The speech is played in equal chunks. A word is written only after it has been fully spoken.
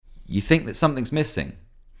you think that something's missing.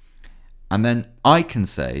 And then I can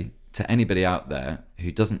say to anybody out there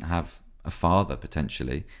who doesn't have a father,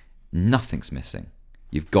 potentially, nothing's missing.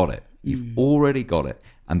 You've got it. You've already got it.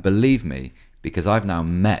 And believe me, because I've now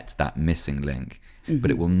met that missing link, but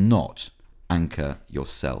it will not anchor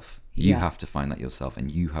yourself. You have to find that yourself, and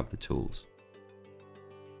you have the tools.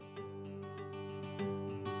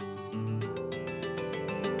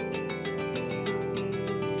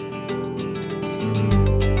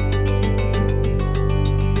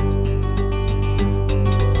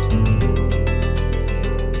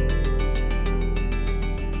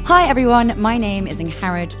 Hi everyone, my name is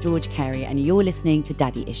Ingharad George Carey and you're listening to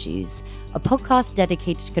Daddy Issues, a podcast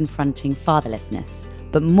dedicated to confronting fatherlessness,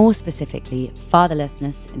 but more specifically,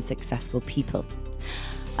 fatherlessness in successful people.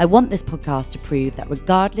 I want this podcast to prove that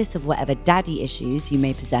regardless of whatever daddy issues you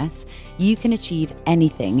may possess, you can achieve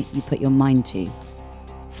anything you put your mind to.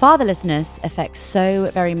 Fatherlessness affects so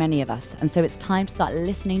very many of us, and so it's time to start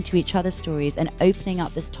listening to each other's stories and opening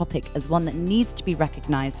up this topic as one that needs to be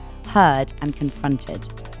recognised, heard and confronted.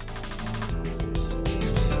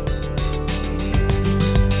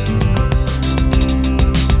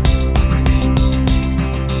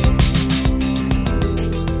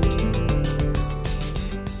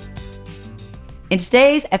 In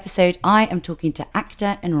today's episode, I am talking to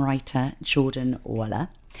actor and writer Jordan Waller.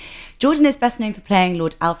 Jordan is best known for playing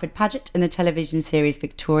Lord Alfred Paget in the television series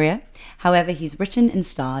Victoria. However, he's written and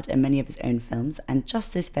starred in many of his own films, and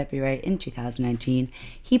just this February in 2019,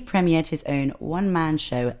 he premiered his own one-man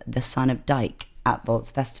show, The Son of Dyke, at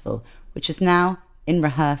Vaults Festival, which is now in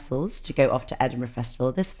rehearsals to go off to Edinburgh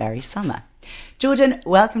Festival this very summer. Jordan,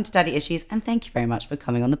 welcome to Daddy Issues, and thank you very much for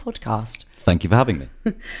coming on the podcast. Thank you for having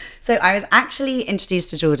me. So I was actually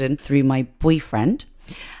introduced to Jordan through my boyfriend,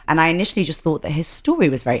 and I initially just thought that his story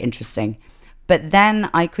was very interesting. But then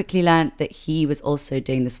I quickly learned that he was also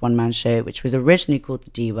doing this one-man show, which was originally called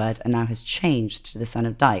The D Word and now has changed to The Son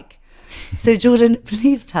of Dyke. So Jordan,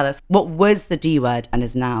 please tell us, what was The D Word and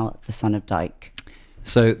is now The Son of Dyke?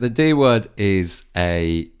 So The D Word is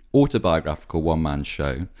a autobiographical one-man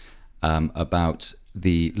show about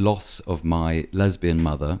the loss of my lesbian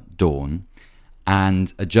mother, Dawn,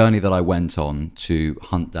 and a journey that I went on to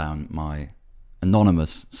hunt down my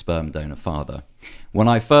anonymous sperm donor father. When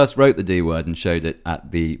I first wrote The D Word and showed it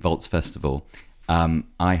at the Vaults Festival,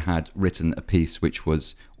 I had written a piece which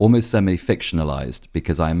was almost semi-fictionalized,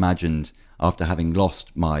 because I imagined, after having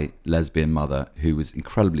lost my lesbian mother, who was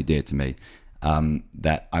incredibly dear to me,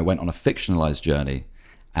 that I went on a fictionalized journey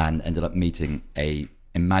and ended up meeting a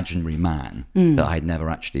imaginary man that I had never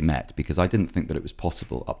actually met, because I didn't think that it was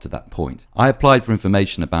possible up to that point. I applied for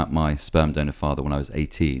information about my sperm donor father when I was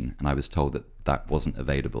 18, and I was told that that wasn't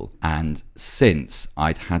available. And since,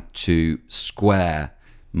 I'd had to square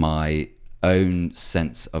my own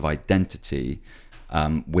sense of identity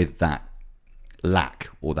with that lack,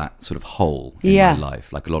 or that sort of hole in my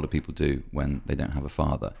life, like a lot of people do when they don't have a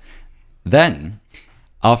father. Then,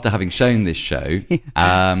 after having shown this show,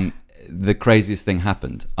 the craziest thing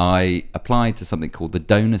happened. I applied to something called the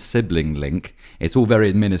donor sibling link. It's all very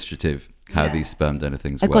administrative, how these sperm donor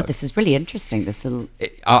things work. Oh God, this is really interesting.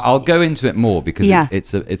 I'll go into it more, because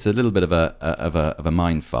it's a little bit of a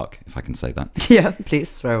mind fuck, if I can say that. Yeah,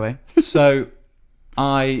 please throw away. So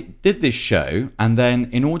I did this show, and then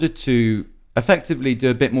in order to effectively do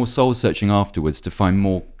a bit more soul searching afterwards to find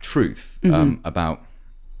more truth about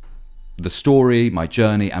the story, my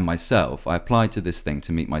journey, and myself, I applied to this thing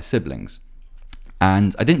to meet my siblings.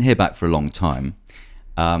 And I didn't hear back for a long time.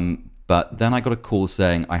 But then I got a call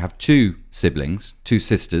saying I have two siblings, two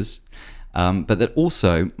sisters, but that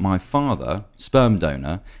also my father, sperm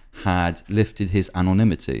donor, had lifted his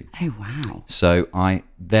anonymity. Oh, wow. So I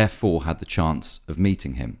therefore had the chance of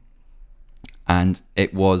meeting him. And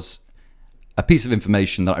it was a piece of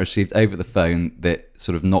information that I received over the phone that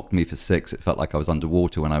sort of knocked me for six. It felt like I was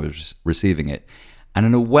underwater when I was receiving it. And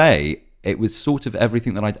in a way, it was sort of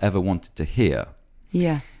everything that I'd ever wanted to hear.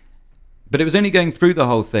 Yeah. But it was only going through the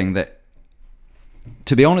whole thing that,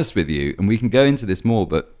 to be honest with you, and we can go into this more,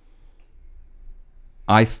 but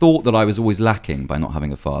I thought that I was always lacking by not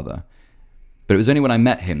having a father. But it was only when I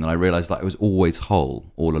met him that I realised that I was always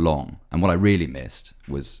whole all along. And what I really missed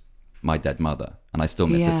was my dead mother. And I still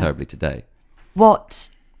miss her terribly today. What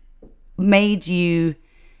made you,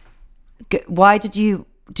 why did you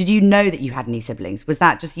know that you had any siblings? Was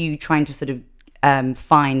that just you trying to sort of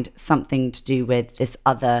find something to do with this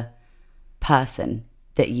other person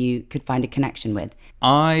that you could find a connection with?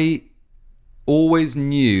 I always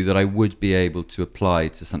knew that I would be able to apply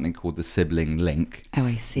to something called the sibling link. Oh,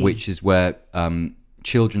 I see. Which is where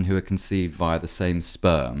children who are conceived via the same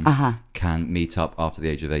sperm can meet up after the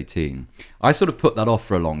age of 18. I sort of put that off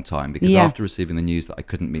for a long time because after receiving the news that I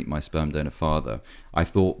couldn't meet my sperm donor father, I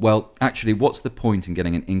thought, well, actually, what's the point in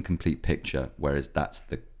getting an incomplete picture, whereas that's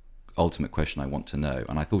the ultimate question I want to know?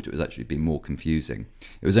 And I thought it was actually being more confusing.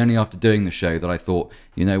 It was only after doing the show that I thought,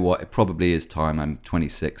 you know what, it probably is time. I'm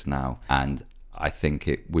 26 now, and I think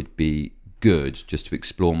it would be good just to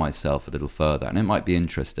explore myself a little further, and it might be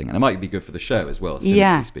interesting, and it might be good for the show as well,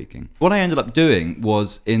 simply speaking. What I ended up doing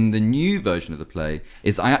was, in the new version of the play,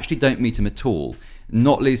 is I actually don't meet him at all,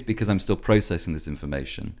 not least because I'm still processing this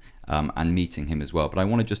information and meeting him as well, but I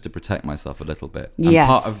wanted just to protect myself a little bit. And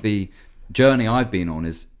part of the journey I've been on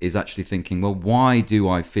is actually thinking, well, why do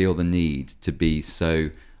I feel the need to be so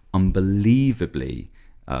unbelievably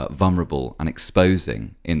vulnerable and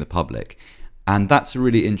exposing in the public? And that's a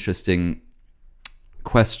really interesting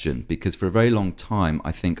question, because for a very long time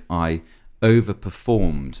I think I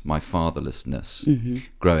overperformed my fatherlessness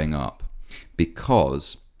growing up,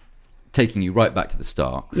 because, taking you right back to the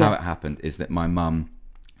start, how it happened is that my mum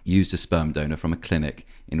used a sperm donor from a clinic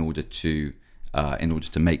in order to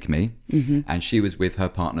make me, and she was with her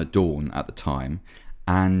partner Dawn at the time,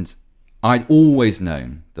 and I'd always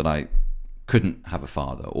known that I couldn't have a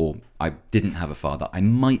father, or I didn't have a father. I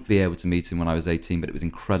might be able to meet him when I was 18, but it was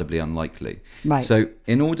incredibly unlikely. Right. So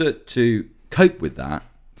in order to cope with that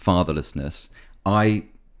fatherlessness, I,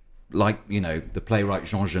 like, you know, the playwright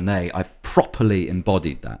Jean Genet, I properly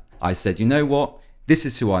embodied that. I said, you know what, this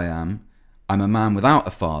is who I am. I'm a man without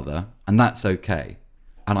a father, and that's okay.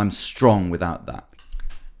 And I'm strong without that.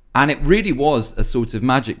 And it really was a sort of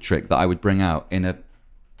magic trick that I would bring out in a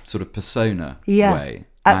sort of persona way.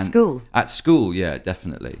 At school? At school, yeah,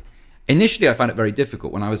 definitely. Initially, I found it very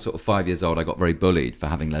difficult. When I was sort of 5 years old, I got very bullied for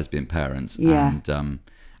having lesbian parents. Yeah.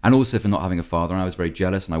 And also for not having a father. And I was very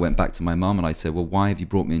jealous. And I went back to my mum and I said, well, why have you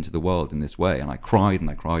brought me into the world in this way? And I cried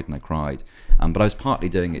and I cried and I cried. But I was partly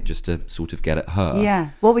doing it just to sort of get at her. Yeah.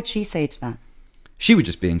 What would she say to that? She would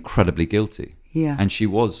just be incredibly guilty. Yeah. And she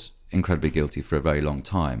was incredibly guilty for a very long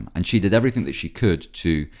time, and she did everything that she could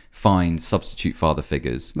to find substitute father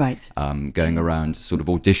figures, right? Going around sort of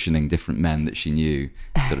auditioning different men that she knew,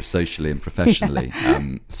 sort of socially and professionally.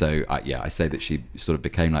 So I say that she sort of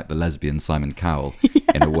became like the lesbian Simon Cowell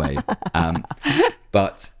in a way,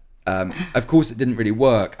 but of course it didn't really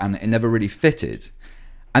work, and it never really fitted.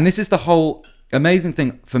 And this is the whole amazing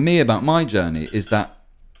thing for me about my journey, is that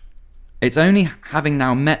it's only having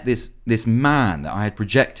now met this man that I had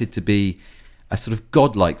projected to be a sort of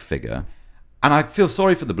godlike figure. And I feel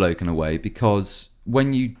sorry for the bloke in a way, because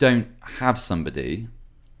when you don't have somebody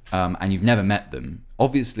and you've never met them,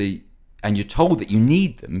 obviously, and you're told that you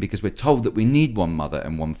need them, because we're told that we need one mother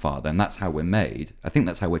and one father, and that's how we're made. I think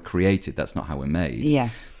that's how we're created. That's not how we're made.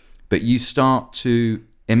 Yes. But you start to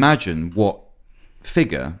imagine what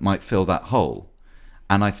figure might fill that hole.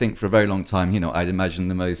 And I think for a very long time, you know, I'd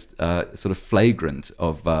imagined the most sort of flagrant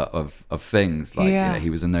of things, like, you know, he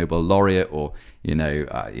was a Nobel laureate, or I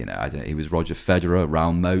don't know, he was Roger Federer,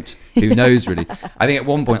 Raoul Moat. Who knows, really? I think at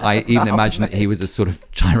one point I even imagined that he was a sort of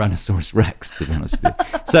Tyrannosaurus Rex, to be honest with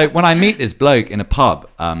you. So when I meet this bloke in a pub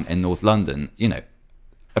in North London, you know,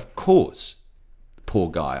 of course,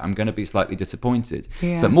 poor guy, I'm going to be slightly disappointed.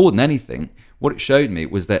 Yeah. But more than anything, what it showed me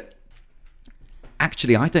was that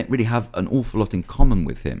actually, I don't really have an awful lot in common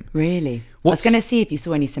with him. Really? I was going to see if you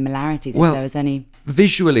saw any similarities, if there was any.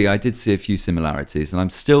 Visually, I did see a few similarities, and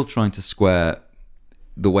I'm still trying to square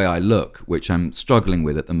the way I look, which I'm struggling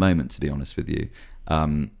with at the moment, to be honest with you,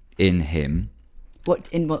 in him.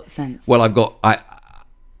 In what sense? Well,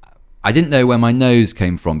 I didn't know where my nose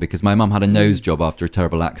came from, because my mum had a nose job after a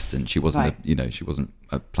terrible accident. She wasn't, she wasn't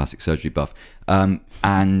a plastic surgery buff,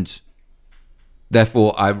 and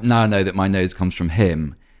therefore, I now know that my nose comes from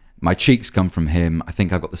him. My cheeks come from him. I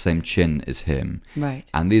think I've got the same chin as him. Right.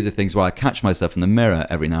 And these are things where I catch myself in the mirror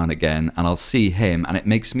every now and again, and I'll see him, and it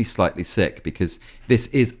makes me slightly sick, because this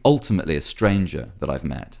is ultimately a stranger that I've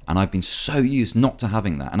met. And I've been so used not to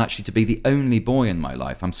having that, and actually to be the only boy in my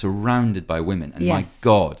life. I'm surrounded by women, and my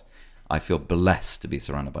God, I feel blessed to be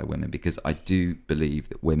surrounded by women, because I do believe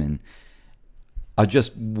that women are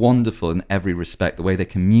just wonderful in every respect. The way they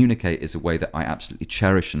communicate is a way that I absolutely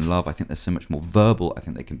cherish and love. I think they're so much more verbal. I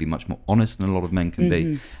think they can be much more honest than a lot of men can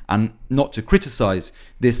be. And not to criticize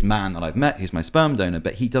this man that I've met, he's my sperm donor,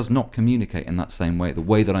 but he does not communicate in that same way, the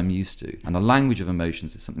way that I'm used to. And the language of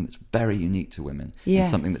emotions is something that's very unique to women. Yes.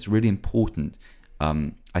 And something that's really important,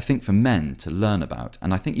 I think, for men to learn about.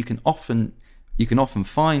 And I think you you can often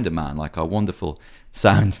find a man like our wonderful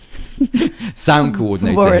sound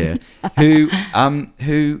coordinator Warren. here,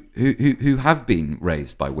 who have been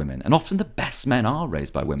raised by women, and often the best men are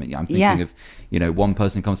raised by women. I'm thinking of, one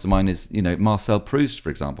person who comes to mind is, Marcel Proust, for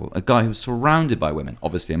example, a guy who was surrounded by women,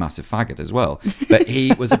 obviously a massive faggot as well, but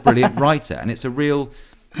he was a brilliant writer, and it's a real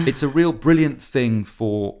brilliant thing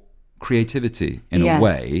for creativity in a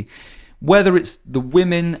way. Whether it's the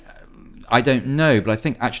women, I don't know, but I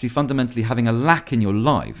think actually fundamentally having a lack in your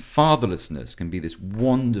life, fatherlessness, can be this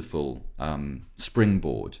wonderful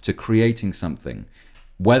springboard to creating something,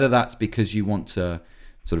 whether that's because you want to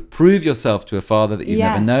sort of prove yourself to a father that you've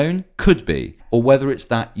never known, could be, or whether it's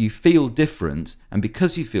that you feel different, and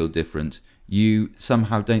because you feel different, you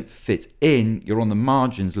somehow don't fit in, you're on the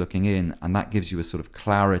margins looking in, and that gives you a sort of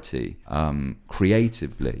clarity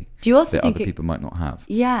creatively that other people might not have.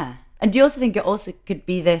 Yeah. And do you also think it also could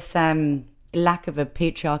be this lack of a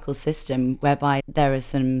patriarchal system whereby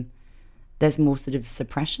there's more sort of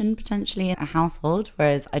suppression potentially in a household,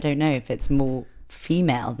 whereas I don't know if it's more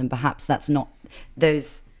female, then perhaps that's not,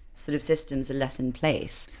 those sort of systems are less in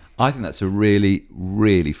place. I think that's a really,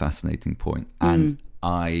 really fascinating point. And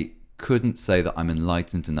I couldn't say that I'm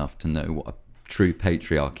enlightened enough to know what a true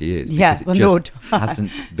patriarchy is, because it just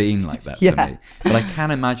hasn't been like that for me. But I can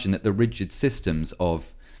imagine that the rigid systems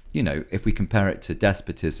of, if we compare it to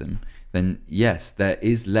despotism, then yes, there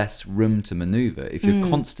is less room to maneuver. If you're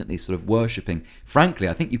constantly sort of worshipping, frankly,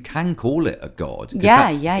 I think you can call it a god.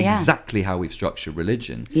 That's exactly how we've structured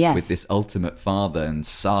religion, with this ultimate father and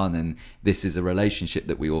son, and this is a relationship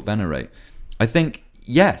that we all venerate. I think,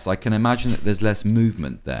 yes, I can imagine that there's less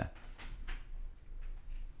movement there.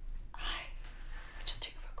 We're just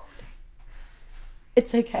doing a recording.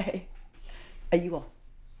 It's okay. Are you off?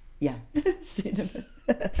 Yeah. See you in a minute.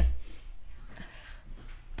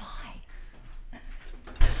 Bye.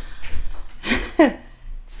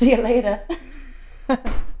 See you later.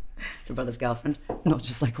 It's a brother's girlfriend, not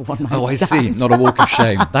just like a one-night stand. Oh, I see. Not a walk of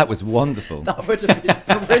shame. That was wonderful. That would have been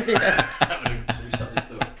brilliant.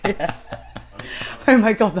 Yeah. Oh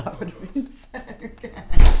my God, that would have been so good.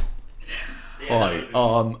 Hi.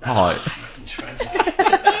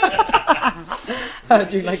 I'll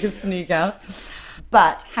do like a sneak out.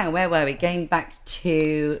 But hang on, where were we? Going back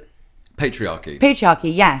to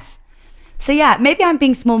patriarchy, yes. So yeah, maybe I'm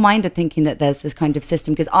being small-minded thinking that there's this kind of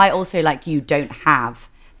system, because I also, like you, don't have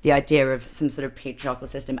the idea of some sort of patriarchal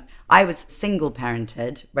system. I was single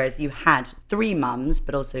parented, whereas you had 3 mums,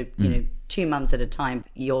 but also, 2 mums at a time.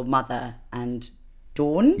 Your mother and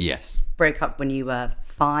Dawn broke up when you were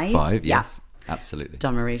 5. 5, yes, absolutely.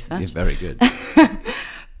 Done my research. Yeah, very good.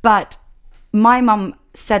 But my mum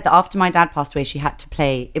said that after my dad passed away, she had to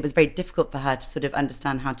play, it was very difficult for her to sort of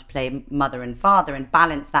understand how to play mother and father and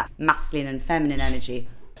balance that masculine and feminine energy.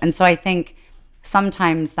 And so I think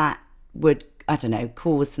sometimes that would, I don't know,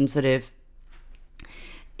 cause some sort of,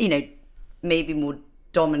 maybe more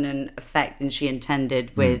dominant effect than she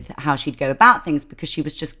intended with how she'd go about things, because she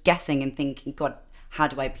was just guessing and thinking, God, how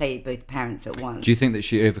do I play both parents at once? Do you think that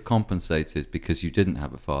she overcompensated because you didn't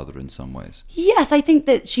have a father in some ways? Yes, I think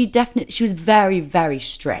that she was very, very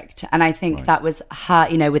strict. And I think that was her,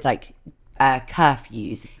 with like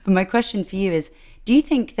curfews. But my question for you is, do you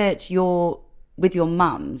think that with your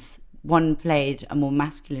mums, one played a more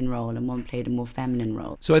masculine role and one played a more feminine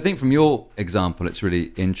role? So I think from your example, it's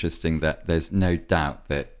really interesting that there's no doubt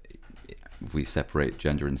that if we separate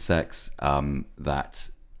gender and sex, that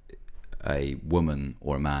a woman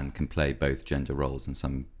or a man can play both gender roles in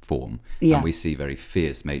some form, and we see very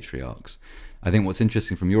fierce matriarchs. I think what's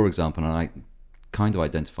interesting from your example, and I kind of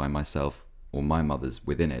identify myself or my mother's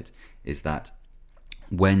within it, is that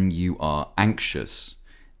when you are anxious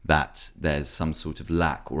that there's some sort of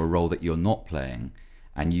lack or a role that you're not playing,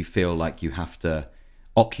 and you feel like you have to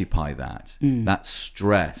occupy that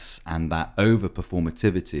stress and that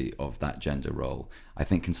over-performativity of that gender role, I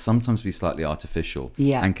think can sometimes be slightly artificial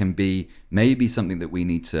and can be maybe something that we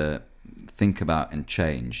need to think about and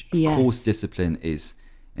change. Of course, discipline is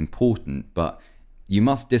important, but you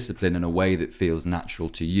must discipline in a way that feels natural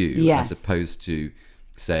to you, as opposed to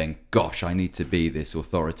saying, gosh, I need to be this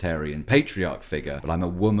authoritarian patriarch figure, but I'm a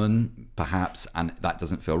woman, perhaps, and that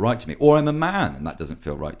doesn't feel right to me. Or I'm a man, and that doesn't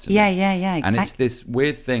feel right to me. Yeah, exactly. And it's this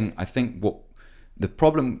weird thing. I think what the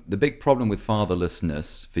big problem with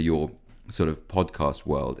fatherlessness for your sort of podcast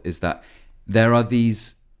world is that there are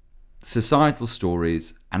these societal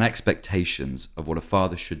stories and expectations of what a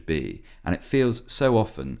father should be, and it feels so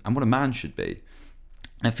often, and what a man should be,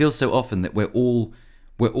 and it feels so often that we're all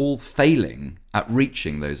failing at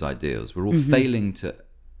reaching those ideals. We're all failing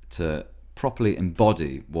to properly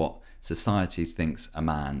embody what society thinks a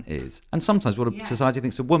man is, and sometimes what society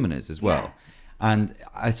thinks a woman is as well. And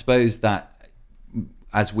I suppose that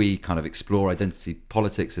as we kind of explore identity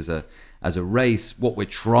politics as a race, what we're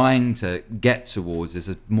trying to get towards is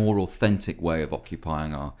a more authentic way of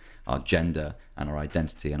occupying our gender and our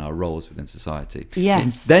identity and our roles within society. Yes.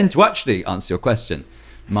 And then to actually answer your question,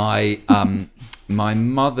 my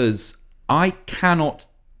mother's, I cannot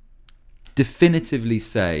definitively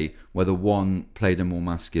say whether one played a more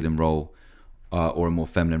masculine role or a more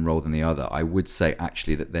feminine role than the other. I would say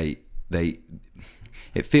actually that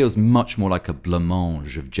it feels much more like a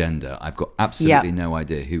blancmange of gender. I've got absolutely no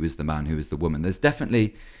idea who is the man, who is the woman. There's different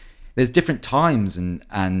times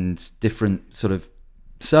and different sort of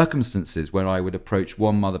circumstances where I would approach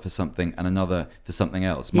one mother for something and another for something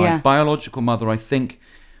else. My biological mother, I think,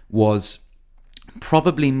 was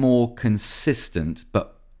probably more consistent,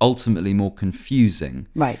 but ultimately more confusing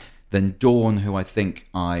than Dawn, who I think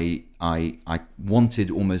I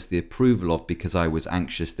wanted almost the approval of because I was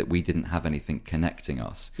anxious that we didn't have anything connecting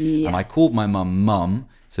us. Yes. And I called my mum,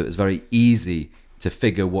 so it was very easy to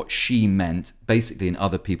figure what she meant, basically in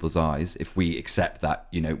other people's eyes, if we accept that,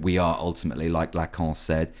 we are ultimately, like Lacan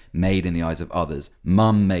said, made in the eyes of others.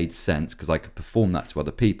 Mum made sense because I could perform that to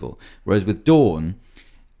other people. Whereas with Dawn,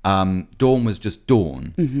 Dawn was just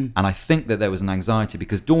Dawn. Mm-hmm. And I think that there was an anxiety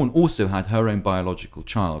because Dawn also had her own biological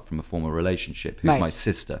child from a former relationship, who's my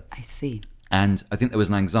sister. I see. And I think there was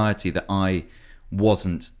an anxiety that I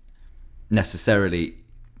wasn't necessarily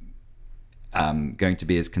going to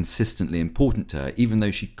be as consistently important to her, even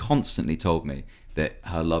though she constantly told me that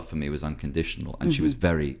her love for me was unconditional, and she was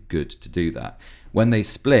very good to do that. When they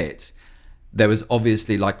split, there was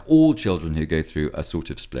obviously, like all children who go through a sort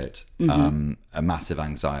of split, a massive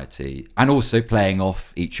anxiety, and also playing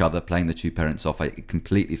off each other, playing the two parents off. I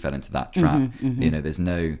completely fell into that trap. There's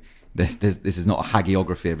no... This is not a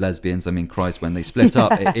hagiography of lesbians. I mean, Christ, when they split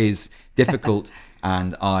up, it is difficult.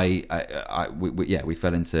 And we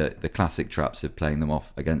fell into the classic traps of playing them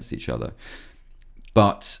off against each other.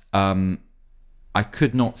 But I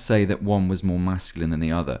could not say that one was more masculine than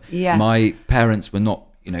the other. Yeah. My parents were not,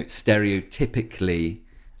 stereotypically,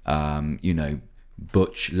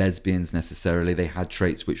 butch lesbians necessarily. They had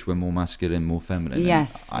traits which were more masculine, more feminine.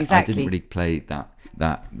 Yes, exactly. I didn't really play that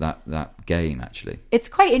game, actually. It's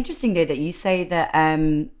quite interesting though that you say that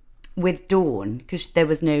with Dawn, because there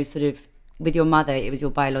was no sort of, with your mother, it was your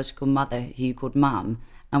biological mother who you called mum,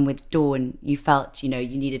 and with Dawn you felt you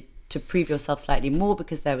needed to prove yourself slightly more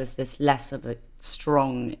because there was this less of a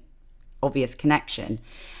strong obvious connection.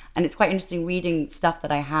 And it's quite interesting reading stuff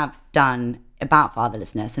that I have done about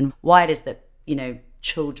fatherlessness and why it is that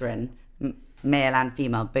children, male and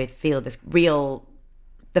female, both feel this real,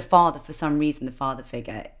 the father, for some reason, the father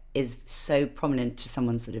figure is so prominent to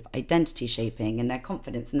someone's sort of identity shaping and their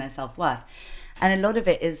confidence and their self-worth. And a lot of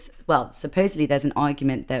it is, well, supposedly there's an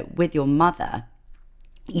argument that with your mother,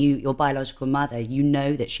 your biological mother,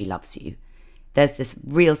 that she loves you. There's this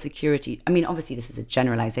real security. I mean, obviously this is a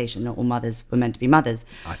generalization. Not all mothers were meant to be mothers.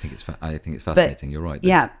 I think it's fascinating. You're right.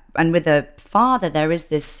 Yeah. And with a father, there is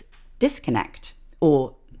this disconnect,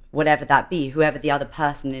 or whatever that be, whoever the other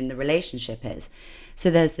person in the relationship is. So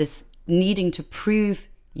there's this needing to prove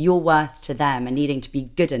your worth to them and needing to be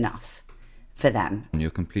good enough for them. And you're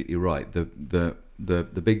completely right.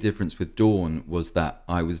 The big difference with Dawn was that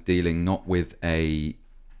I was dealing not with a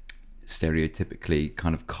stereotypically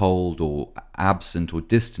kind of cold or absent or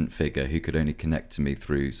distant figure who could only connect to me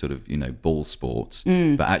through sort of ball sports,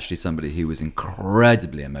 but actually somebody who was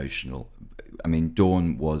incredibly emotional. I mean,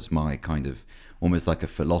 Dawn was my kind of almost like a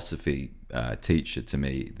philosophy teacher to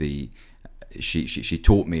me. She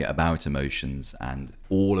taught me about emotions, and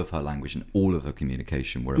all of her language and all of her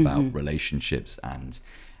communication were about relationships and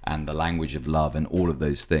the language of love and all of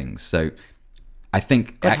those things. So I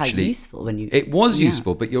think actually useful when it was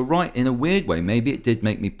useful, but you're right, in a weird way, maybe it did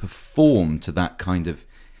make me perform to that kind of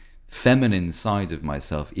feminine side of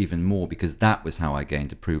myself even more, because that was how I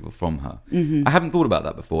gained approval from her. I haven't thought about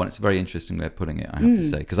that before, and it's a very interesting way of putting it, I have to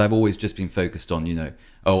say, because I've always just been focused on,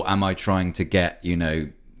 am I trying to get,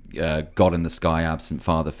 God in the sky, absent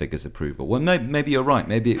father figure's approval? Well, maybe you're right.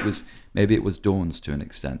 Maybe it was Dawn's to an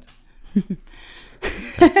extent.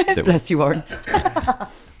 Bless you, Warren.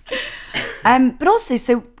 But also,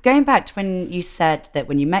 so going back to when you said that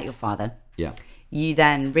when you met your father, you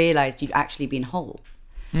then realised you'd actually been whole.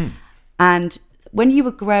 And when you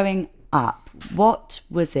were growing up, what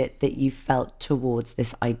was it that you felt towards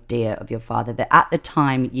this idea of your father that at the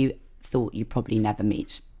time you thought you'd probably never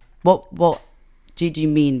meet? What did you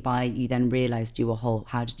mean by you then realised you were whole?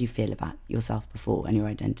 How did you feel about yourself before and your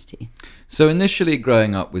identity? So initially,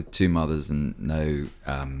 growing up with two mothers and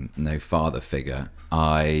no father figure,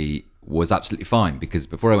 I was absolutely fine, because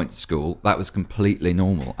before I went to school, that was completely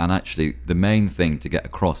normal. And actually, the main thing to get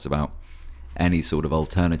across about any sort of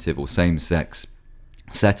alternative or same-sex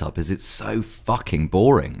setup is it's so fucking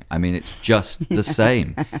boring. I mean, it's just the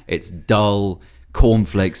same. It's dull.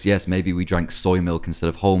 Cornflakes, yes, maybe we drank soy milk instead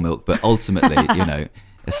of whole milk, but ultimately,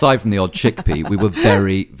 aside from the odd chickpea, we were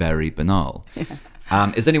very, very banal.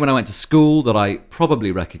 It's only when I went to school that I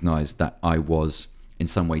probably recognised that I was in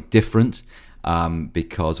some way different,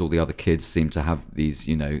 because all the other kids seemed to have these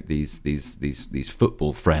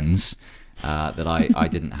football friends that I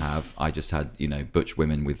didn't have. I just had, butch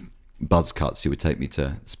women with buzz cuts who would take me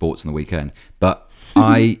to sports on the weekend, but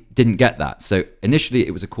I didn't get that. So initially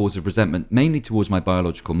it was a cause of resentment, mainly towards my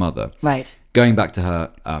biological mother. Right. Going back to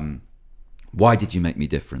her, why did you make me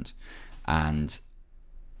different? And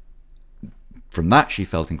from that, she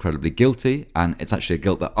felt incredibly guilty. And it's actually a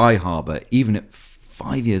guilt that I harbour. Even at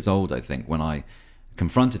 5 years old, I think, when I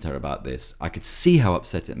confronted her about this, I could see how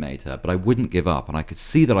upset it made her, but I wouldn't give up. And I could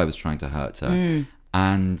see that I was trying to hurt her.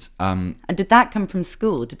 And did that come from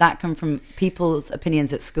school? Did that come from people's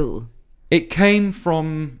opinions at school? It came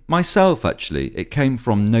from myself, actually. It came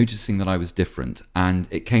from noticing that I was different, and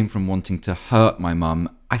it came from wanting to hurt my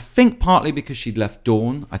mum. I think partly because she'd left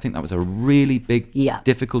Dawn. I think that was a really big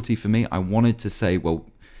difficulty for me. I wanted to say, well,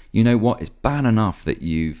 you know what? It's bad enough that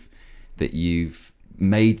you've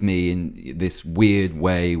made me in this weird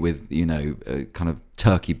way with, a kind of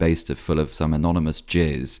turkey baster full of some anonymous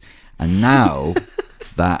jizz. And now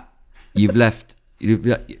that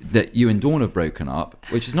that you and Dawn have broken up,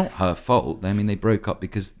 which is not her fault. I mean, they broke up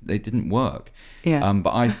because they didn't work. Yeah.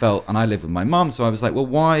 But I felt, and I live with my mum, so I was like, well,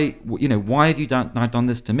 why have you done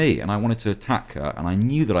this to me? And I wanted to attack her, and I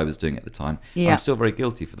knew that I was doing it at the time. Yeah. I'm still very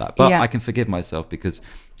guilty for that, but I can forgive myself because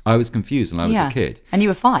I was confused and I was a kid. And you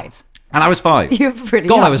were 5. And I was 5. You were really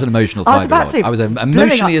God, young. I was an emotional 5-year-old. I was an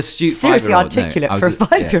emotionally astute 5-year-old. Seriously articulate for a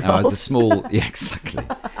 5-year-old. I was a small... Yeah, exactly.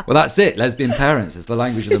 Well, that's it. Lesbian parents. It's the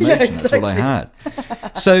language of emotion. Exactly. That's all I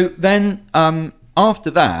had. So then,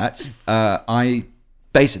 after that, I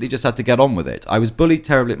basically just had to get on with it. I was bullied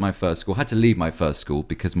terribly at my first school. Had to leave my first school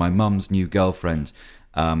because my mum's new girlfriend...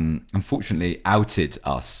 unfortunately outed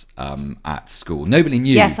us at school. Nobody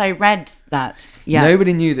knew. Yes, I read that. Yeah.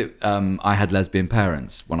 Nobody knew that I had lesbian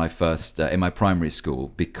parents when I first, in my primary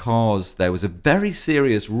school, because there was a very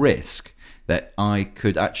serious risk that I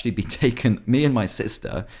could actually be taken, me and my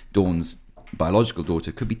sister, Dawn's biological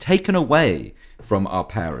daughter, could be taken away from our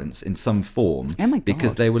parents in some form. Oh my God.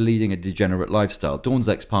 Because they were leading a degenerate lifestyle. Dawn's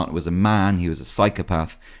ex-partner was a man, he was a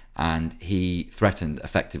psychopath, and he threatened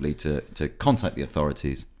effectively to contact the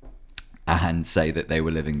authorities and say that they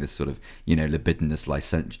were living this sort of, libidinous,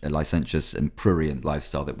 licentious and prurient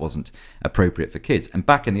lifestyle that wasn't appropriate for kids. And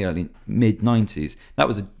back in the early mid-90s, that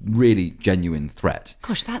was a really genuine threat.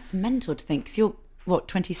 Gosh, that's mental to think, because you're,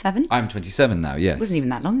 27? I'm 27 now, yes. It wasn't even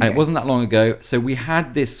that long ago. And it wasn't that long ago. So we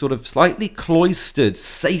had this sort of slightly cloistered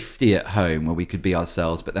safety at home where we could be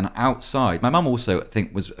ourselves, but then outside. My mum also, I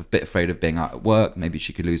think, was a bit afraid of being out at work. Maybe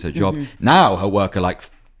she could lose her job. Mm-hmm. Now her work are like,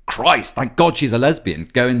 Christ, thank God she's a lesbian.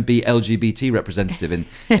 Go and be LGBT representative in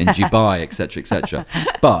Dubai, etc., etc.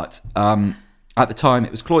 But at the time,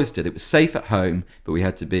 it was cloistered. It was safe at home, but we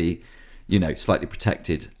had to be, slightly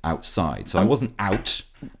protected outside. So I wasn't out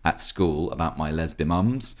at school about my lesbian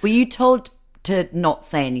mums. Were you told to not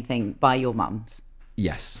say anything by your mums?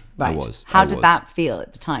 Yes, right. I was. How did that feel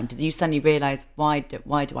at the time? Did you suddenly realise, why do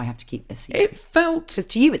I have to keep this secret? It felt... Because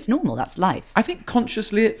to you, it's normal. That's life. I think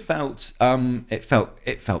consciously it felt fine. It felt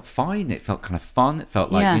kind of fun. It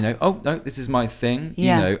felt like, oh, no, this is my thing.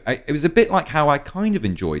 Yeah. It was a bit like how I kind of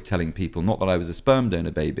enjoyed telling people, not that I was a sperm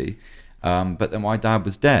donor baby, but that my dad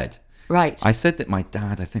was dead. Right. I said that my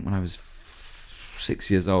dad, I think when I was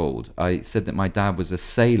 6 years old, I said that my dad was a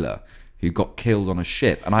sailor who got killed on a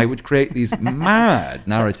ship, and I would create these mad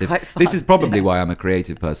narratives. This is probably why I'm a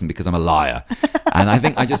creative person, because I'm a liar. And I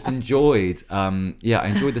think I just enjoyed, I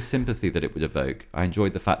enjoyed the sympathy that it would evoke. I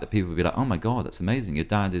enjoyed the fact that people would be like, oh my God, that's amazing. Your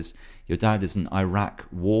dad is an Iraq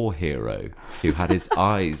war hero who had his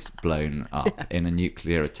eyes blown up in a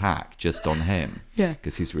nuclear attack just on him. Yeah.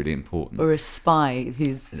 Because he's really important. Or a spy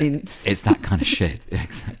who's been... It's that kind of shit,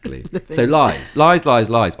 exactly. So lies.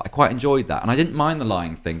 But I quite enjoyed that. And I didn't mind the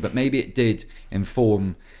lying thing, but maybe it did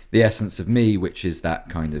inform the essence of me, which is that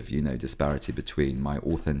kind of, disparity between my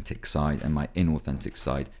authentic side and my inauthentic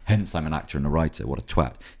side. Hence, I'm an actor and a writer. What a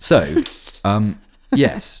twat. So,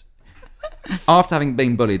 yes. After having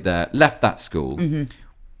been bullied there, left that school. Mm-hmm.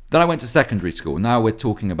 then I went to secondary school. Now we're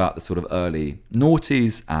talking about the sort of early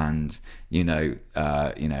noughties, and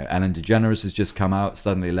Ellen DeGeneres has just come out.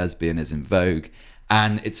 Suddenly, lesbian is in vogue,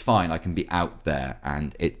 and it's fine. I can be out there,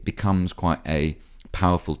 and it becomes quite a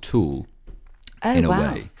powerful tool in a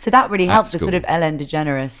way. So that really helped the school. sort of Ellen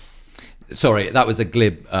DeGeneres. Sorry, that was a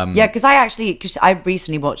glib. Yeah, because I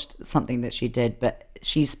recently watched something that she did, but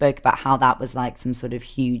she spoke about how that was like some sort of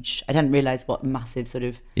huge. I didn't realize what massive sort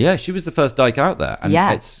of. Yeah, she was the first dyke out there, and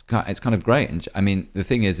Yeah. it's kind of great. And I mean, the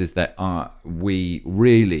thing is that we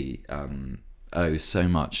really owe so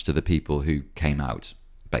much to the people who came out,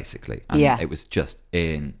 basically, and Yeah. it was just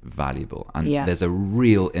invaluable. And Yeah. there's a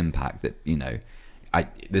real impact that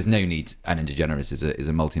there's no need. Ellen DeGeneres is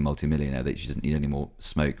a multi-millionaire that she doesn't need any more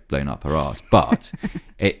smoke blown up her ass, but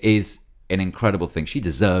it is an incredible thing. She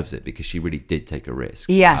deserves it because she really did take a risk.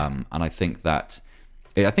 Yeah. And I think it's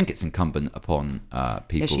incumbent upon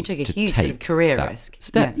people. She took a to huge take sort of career that risk.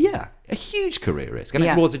 step. Yeah, a huge career risk, and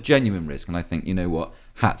Yeah. it was a genuine risk. And I think, you know what,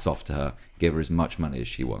 hats off to her. Give her as much money as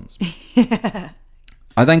she wants.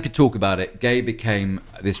 I then could talk about it. Gay became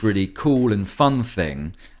this really cool and fun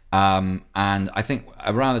thing. And I think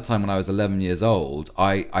around the time when I was 11 years old,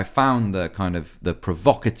 I found the kind of the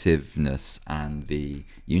provocativeness and the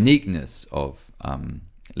uniqueness of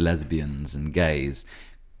lesbians and gays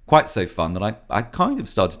quite so fun that I kind of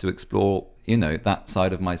started to explore, that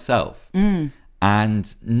side of myself.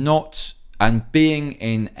 And being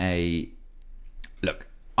in look,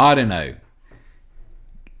 I don't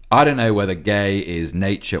know whether gay is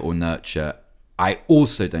nature or nurture. I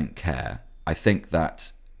also don't care. I think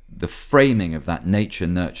that the framing of that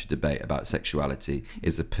nature-nurture debate about sexuality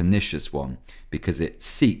is a pernicious one because it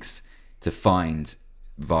seeks to find,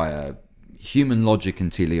 via human logic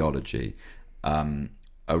and teleology, a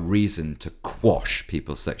reason to quash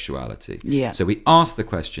people's sexuality. Yeah. So we ask the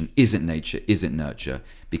question, is it nature, is it nurture?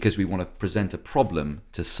 Because we want to present a problem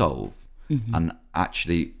to solve. Mm-hmm. And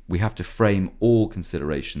actually, we have to frame all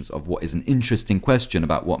considerations of what is an interesting question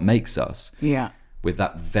about what makes us. Yeah. With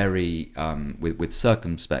that very, with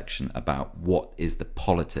circumspection about what is the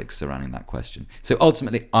politics surrounding that question. So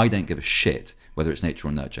ultimately, I don't give a shit whether it's nature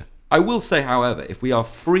or nurture. I will say, however, if we are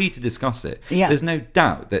free to discuss it, there's no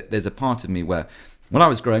doubt that there's a part of me where, when I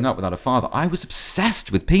was growing up without a father, I was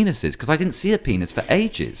obsessed with penises because I didn't see a penis for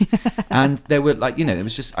ages. And there were it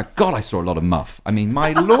was just, God, I saw a lot of muff. I mean,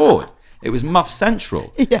 my Lord. It was muff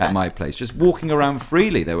central at my place, just walking around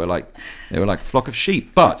freely. They were like a flock of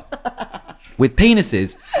sheep. But with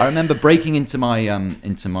penises, I remember breaking into my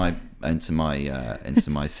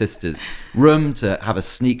sister's room to have a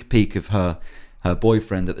sneak peek of her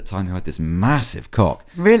boyfriend at the time, who had this massive cock.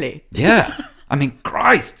 Really? Yeah. I mean,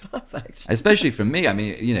 Christ. Perfect. Especially from me. I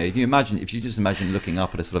mean, if you just imagine looking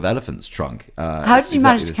up at a sort of elephant's trunk. How did you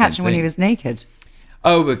manage to catch him when he was naked?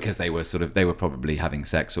 Oh, because they were probably having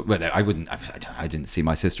sex. Well, I didn't see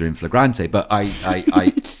my sister in flagrante, but I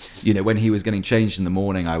when he was getting changed in the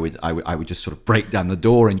morning, I would just sort of break down the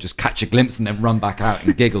door and just catch a glimpse and then run back out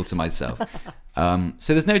and giggle to myself.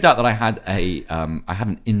 So there's no doubt that I had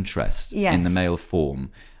an interest in the male form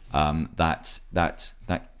that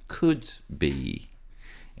could be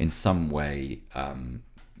in some way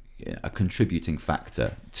a contributing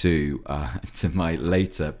factor to my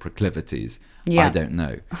later proclivities. I don't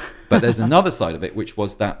know. But there's another side of it, which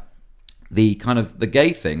was that the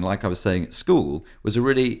gay thing, like I was saying at school, was a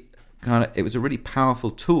really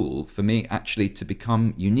powerful tool for me actually to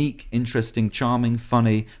become unique, interesting, charming,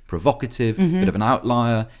 funny, provocative, bit of an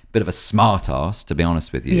outlier, bit of a smart ass, to be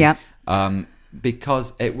honest with you. Yeah.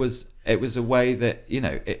 Because it was a way that,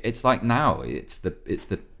 it's like now, it's the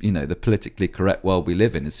the politically correct world we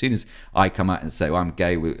live in. As soon as I come out and say, well, I'm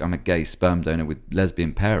a gay sperm donor with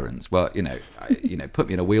lesbian parents, well, put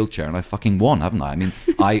me in a wheelchair and I fucking won, haven't I? I mean,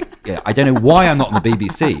 I don't know why I'm not on the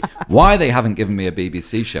BBC. Why they haven't given me a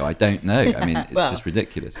BBC show, I don't know. I mean, it's just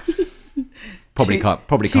ridiculous. Probably can't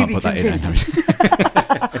put that in.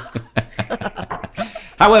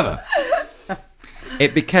 However,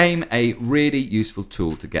 it became a really useful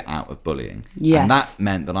tool to get out of bullying. Yes. And that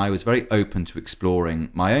meant that I was very open to exploring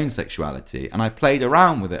my own sexuality. And I played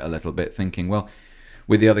around with it a little bit, thinking, well,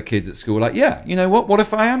 with the other kids at school, like, yeah, you know what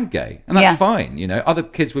if I am gay? And that's fine. Other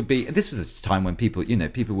kids would be, this was a time when people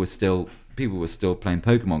were still playing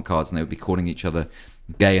Pokemon cards and they would be calling each other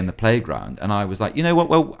gay in the playground. And I was like, you know what?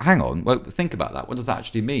 Well, hang on. Well, think about that. What does that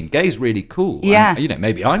actually mean? Gay's really cool. Yeah. And,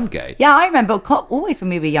 maybe I'm gay. Yeah, I remember always when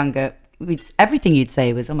we were younger, everything you'd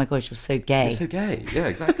say was, oh my gosh, you're so gay. You're so gay. Yeah,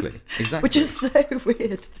 exactly. Which is so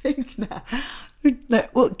weird to think now.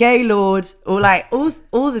 Like, what, gay lord, or like all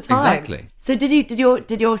the time. Exactly. So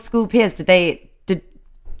did your school peers,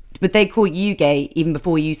 would they call you gay even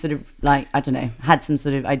before you sort of like, I don't know, had some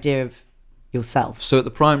sort of idea of yourself? So at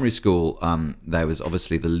the primary school, there was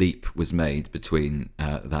obviously the leap was made between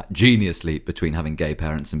that genius leap between having gay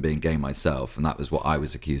parents and being gay myself, and that was what I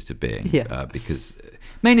was accused of being. Yeah.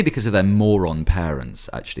 Mainly because of their moron parents.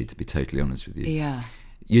 Actually, to be totally honest with you, Yeah.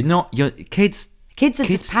 You're kids. Kids are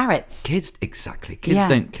just parrots. Kids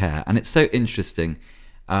don't care, and it's so interesting,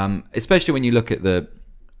 especially when you look at the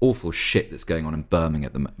awful shit that's going on in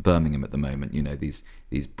Birmingham at the moment. You know, these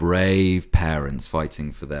brave parents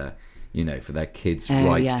fighting for their kids'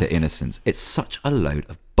 rights to innocence. It's such a load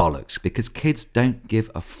of bollocks because kids don't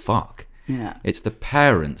give a fuck. Yeah. It's the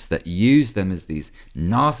parents that use them as these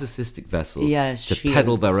narcissistic vessels to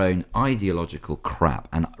peddle their own ideological crap.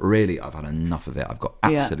 And really, I've had enough of it. I've got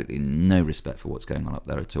absolutely no respect for what's going on up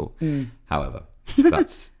there at all. However,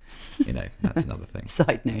 that's another thing.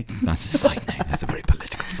 Side note. That's a side note. That's a very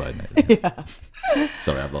political side note, isn't it? Yeah.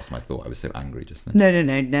 Sorry, I've lost my thought. I was so angry just then.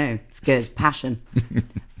 No. It's good. Passion.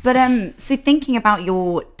 But so thinking about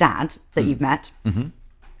your dad that you've met,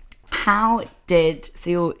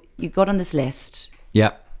 you got on this list.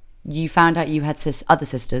 Yeah. You found out you had other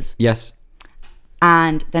sisters. Yes.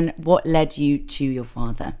 And then what led you to your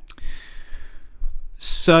father?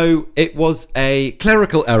 So it was a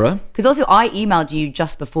clerical error. Because also I emailed you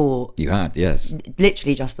just before. You had, yes.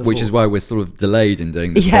 Literally just before. Which is why we're sort of delayed in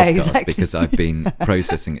doing this podcast, exactly. because I've been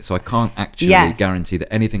processing it. So I can't actually guarantee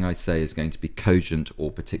that anything I say is going to be cogent or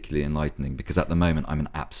particularly enlightening, because at the moment I'm an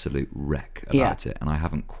absolute wreck about it, and I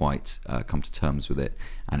haven't quite come to terms with it.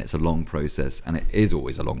 And it's a long process, and it is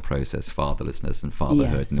always a long process, fatherlessness and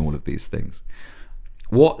fatherhood and all of these things.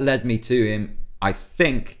 What led me to him, I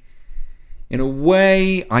think, in a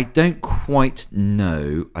way, I don't quite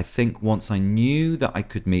know. I think once I knew that I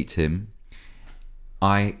could meet him,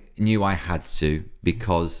 I knew I had to,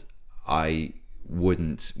 because I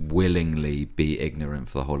wouldn't willingly be ignorant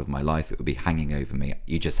for the whole of my life. It would be hanging over me.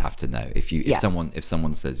 You just have to know. If someone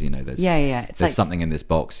says, there's It's there's something in this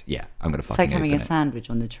box, I'm gonna fucking open it. It's like having a sandwich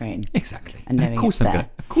on the train. Exactly. And knowing of course it's I'm there.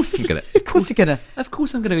 Of course I'm gonna. Of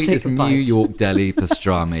course I'm gonna eat Take this a bite. New York deli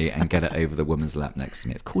pastrami and get it over the woman's lap next to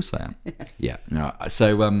me. Of course I am. Yeah. No.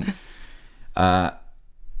 So I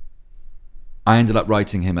ended up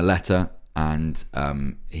writing him a letter, and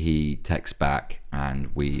he texts back, and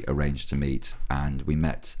we arranged to meet, and we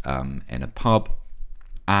met in a pub,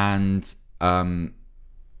 and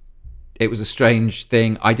it was a strange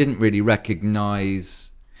thing. I didn't really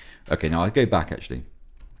recognize. Okay, now I go back actually.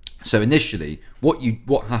 So initially,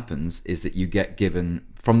 what happens is that you get given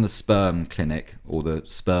from the sperm clinic or the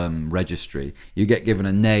sperm registry, you get given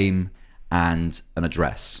a name and an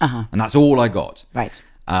address, and that's all I got. Right.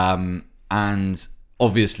 And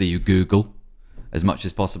obviously you Google as much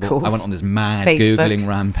as possible. I went on this mad Facebook. Googling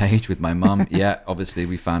rampage with my mum. Obviously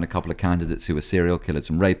we found a couple of candidates who were serial killers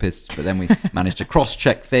and rapists, but then we managed to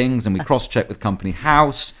cross-check things, and we cross-checked with Company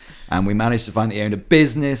House, and we managed to find that he owned a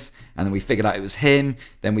business, and then we figured out it was him.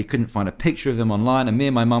 Then we couldn't find a picture of him online, and me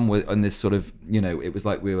and my mum were on this sort of, it was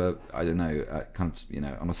like we were, I don't know, kind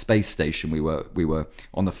of, on a space station. We were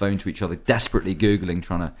on the phone to each other, desperately Googling,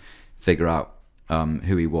 trying to figure out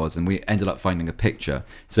who he was, and we ended up finding a picture.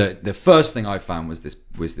 So the first thing I found was this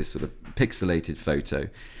sort of pixelated photo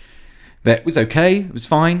that was okay. It was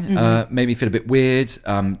fine. Made me feel a bit weird.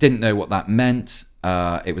 Didn't know what that meant.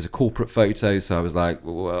 It was a corporate photo, so I was like,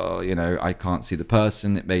 well, I can't see the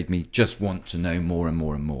person. It made me just want to know more and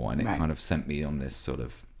more and more, and it kind of sent me on this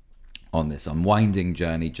unwinding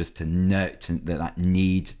journey just to know that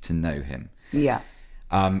need to know him. Yeah.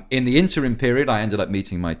 In the interim period, I ended up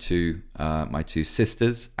meeting my two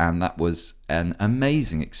sisters, and that was an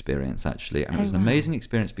amazing experience, actually. And it was an amazing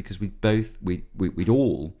experience because we'd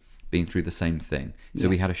all been through the same thing, so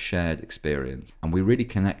we had a shared experience, and we really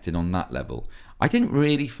connected on that level. I didn't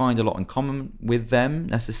really find a lot in common with them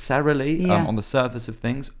necessarily on the surface of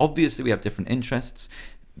things. Obviously, we have different interests.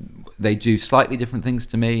 They do slightly different things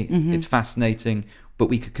to me. It's fascinating, but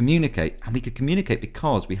we could communicate, and we could communicate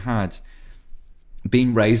because we had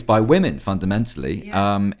been raised by women fundamentally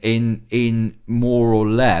in more or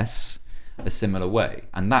less a similar way,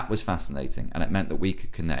 and that was fascinating, and it meant that we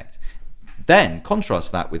could connect. Then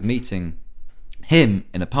contrast that with meeting him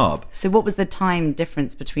in a pub. So what was the time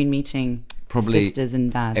difference between meeting sisters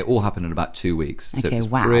and dad? It all happened in about 2 weeks, so Okay, it was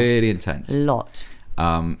wow. really intense. A lot.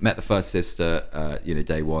 Met the first sister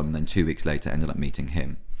day one, and then 2 weeks later ended up meeting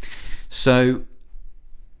him. So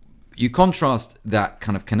you contrast that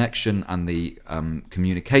kind of connection and the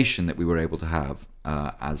communication that we were able to have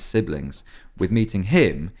as siblings with meeting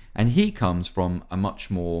him, and he comes from a much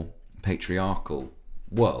more patriarchal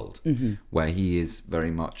world, where he is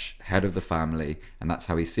very much head of the family, and that's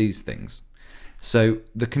how he sees things. So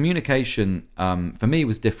the communication for me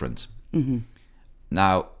was different.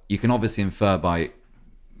 Now, you can obviously infer by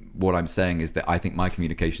what I'm saying is that I think my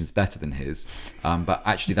communication is better than his, but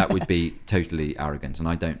actually that would be totally arrogant, and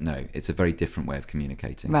I don't know. It's a very different way of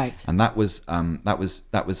communicating, right? And that was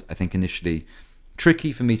I think initially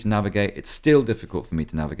tricky for me to navigate. It's still difficult for me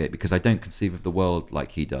to navigate because I don't conceive of the world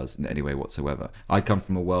like he does in any way whatsoever. I come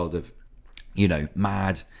from a world of,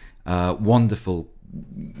 mad, wonderful,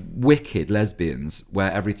 wicked lesbians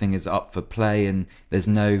where everything is up for play and there's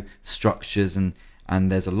no structures and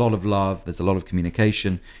there's a lot of love, there's a lot of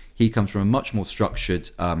communication. He comes from a much more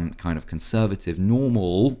structured, kind of conservative,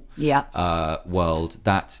 normal world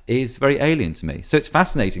that is very alien to me. So it's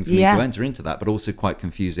fascinating for me to enter into that, but also quite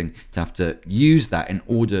confusing to have to use that in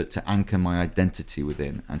order to anchor my identity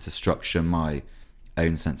within and to structure my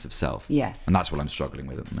own sense of self. Yes. And that's what I'm struggling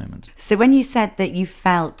with at the moment. So when you said that you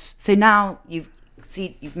felt... So now you've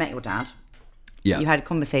met your dad. Yeah. You had a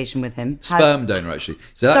conversation with him. Sperm donor, actually.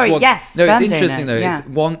 So that's Sorry, one, yes, no, sperm it's interesting donor,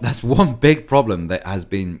 though. yeah. That's one big problem that has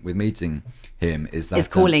been with meeting him is that... Is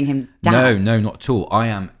calling him dad. No, not at all. I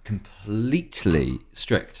am completely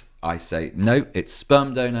strict. I say, no, it's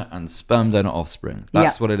sperm donor and sperm donor offspring.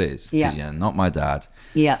 That's what it is. Because you're not my dad.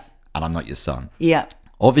 Yeah. And I'm not your son. Yeah.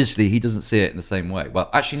 Obviously, he doesn't see it in the same way. Well,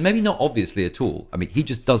 actually, maybe not obviously at all. I mean, he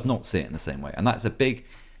just does not see it in the same way. And that's a big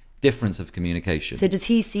difference of communication. So does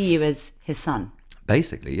he see you as his son?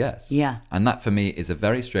 Basically, yes. Yeah. And that for me is a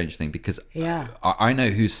very strange thing because I know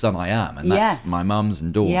whose son I am, and that's my mum's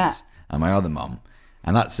and Dawn's and my other mum,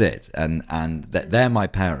 and that's it. And they're my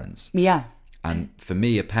parents. Yeah. And for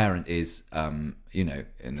me, a parent is, in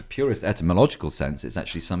the purest etymological sense, it's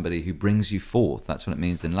actually somebody who brings you forth. That's what it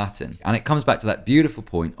means in Latin. And it comes back to that beautiful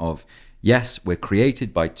point of, yes, we're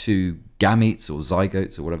created by two gametes or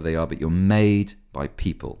zygotes or whatever they are, but you're made by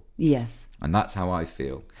people. Yes. And that's how I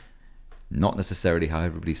feel. Not necessarily how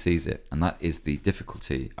everybody sees it. And that is the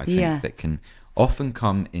difficulty, I think, that can often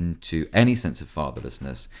come into any sense of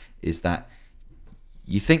fatherlessness, is that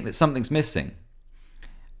you think that something's missing.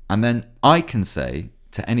 And then I can say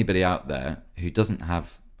to anybody out there who doesn't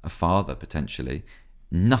have a father, potentially,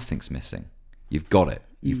 nothing's missing. You've got it.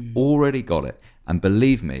 You've already got it. And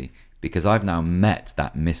believe me, because I've now met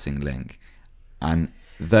that missing link, and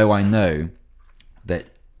though I know that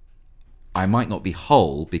I might not be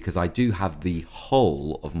whole because I do have the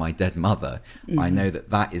whole of my dead mother, I know that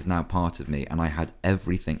that is now part of me, and I had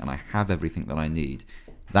everything, and I have everything that I need.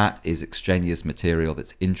 That is extraneous material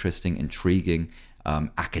that's interesting, intriguing,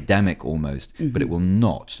 academic almost, but it will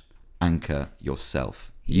not anchor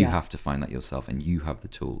yourself. You have to find that yourself, and you have the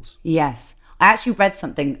tools. Yes. I actually read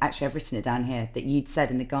something, I've written it down here, that you'd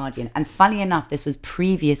said in The Guardian. And funny enough, this was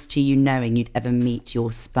previous to you knowing you'd ever meet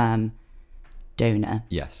your sperm donor.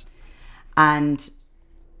 Yes. And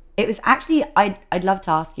it was actually, I'd love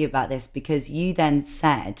to ask you about this, because you then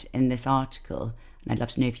said in this article, and I'd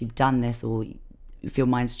love to know if you've done this or if your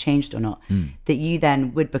mind's changed or not, that you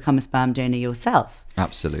then would become a sperm donor yourself.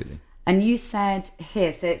 Absolutely. And you said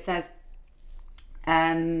here, so it says,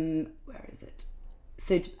 where is it?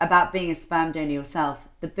 So about being a sperm donor yourself,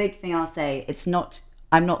 the big thing I'll say,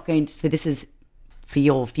 I'm not going to, so this is for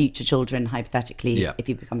your future children, hypothetically, if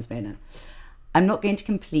you become a sperm donor. I'm not going to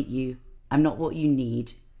complete you. I'm not what you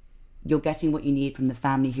need. You're getting what you need from the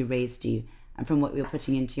family who raised you and from what you're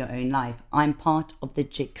putting into your own life. I'm part of the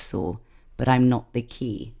jigsaw, but I'm not the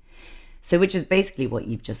key. So, which is basically what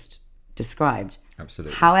you've just described.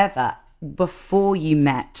 Absolutely. However, before you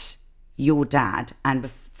met your dad, and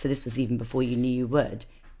so this was even before you knew you would,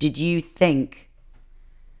 did you think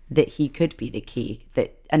that he could be the key,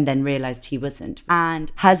 and then realised he wasn't? And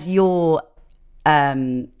has your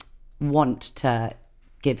want to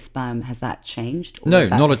give sperm, has that changed? No,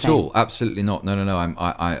 not at all. Absolutely not. No.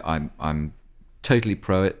 I'm totally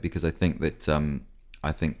pro it, because I think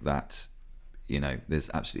that there's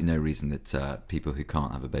absolutely no reason that people who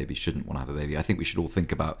can't have a baby shouldn't want to have a baby. I think we should all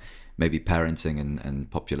think about maybe parenting and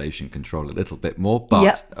population control a little bit more.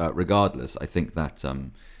 But regardless, I think that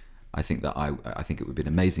I think it would be an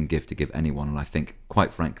amazing gift to give anyone, and I think,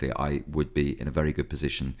 quite frankly, I would be in a very good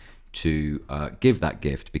position to give that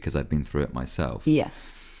gift because I've been through it myself.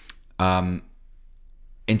 Yes.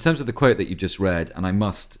 In terms of the quote that you just read, and I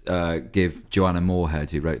must give Joanna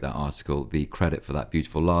Moorhead, who wrote that article, the credit for that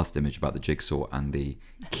beautiful last image about the jigsaw and the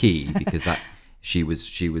key, because that she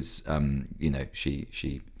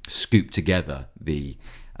scooped together the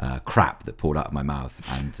crap that poured out of my mouth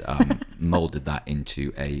and molded that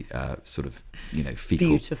into a sort of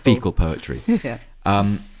fecal poetry. Yeah.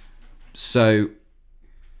 So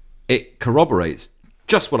it corroborates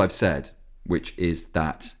just what I've said, which is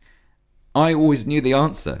that I always knew the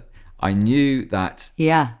answer. I knew that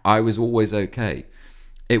I was always okay.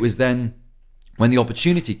 It was then when the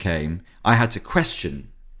opportunity came, I had to question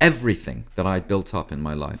everything that I'd built up in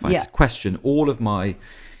my life. I had to question all of my,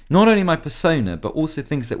 not only my persona, but also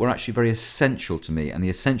things that were actually very essential to me. And the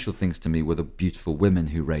essential things to me were the beautiful women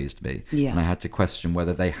who raised me. And I had to question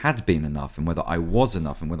whether they had been enough and whether I was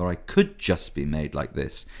enough and whether I could just be made like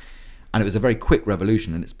this. And it was a very quick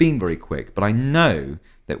revolution, and it's been very quick. But I know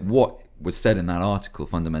that what was said in that article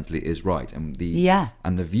fundamentally is right, and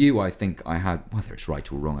the view I think I had, whether it's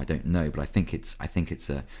right or wrong, I don't know. But I think it's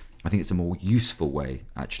a more useful way,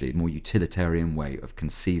 actually, a more utilitarian way of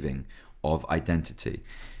conceiving of identity.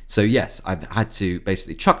 So yes, I've had to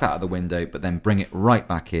basically chuck that out the window, but then bring it right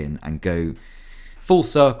back in and go full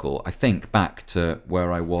circle, I think, back to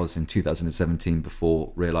where I was in 2017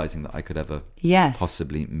 before realising that I could ever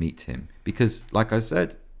possibly meet him. Because, like I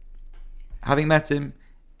said, having met him,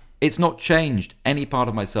 it's not changed any part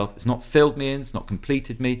of myself. It's not filled me in. It's not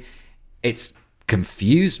completed me. It's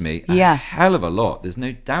confused me a hell of a lot. There's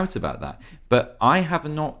no doubt about that. But I have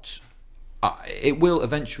not... it will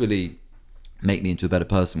eventually make me into a better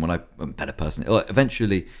person when it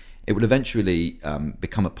will eventually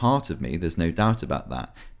become a part of me. There's no doubt about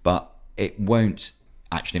that. But it won't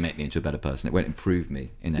actually make me into a better person. It won't improve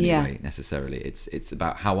me in any way necessarily. It's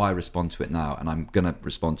about how I respond to it now, and I'm going to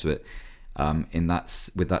respond to it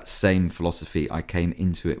with that same philosophy I came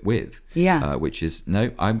into it with. Which is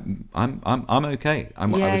no, I'm okay. I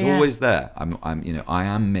was always there. I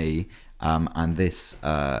am me. And this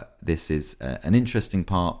is an interesting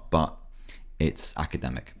part, but it's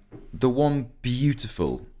academic. The one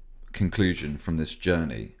beautiful conclusion from this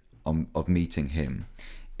journey of meeting him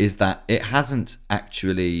is that it hasn't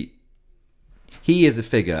actually... He is a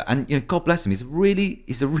figure, and God bless him. He's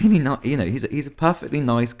a really nice, he's a perfectly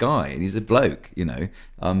nice guy, and he's a bloke, But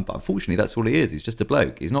unfortunately, that's all he is. He's just a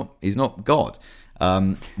bloke. He's not God.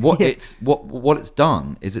 What it's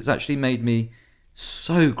done is it's actually made me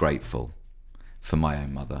so grateful for my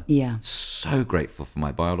own mother. So grateful for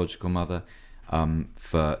my biological mother,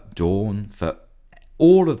 for Dawn, for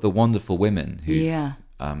all of the wonderful women who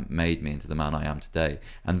made me into the man I am today.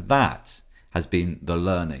 And that has been the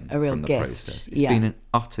learning from the process. It's been an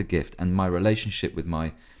utter gift. And my relationship with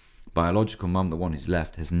my biological mum, the one who's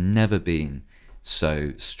left, has never been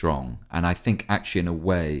so strong. And I think actually in a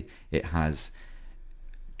way it has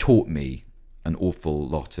taught me an awful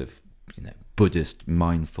lot of Buddhist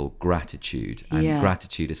mindful gratitude. And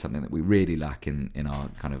gratitude is something that we really lack in our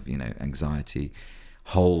kind of anxiety,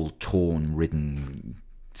 whole torn ridden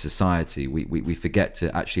society. We forget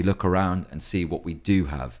to actually look around and see what we do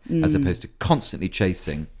have, as opposed to constantly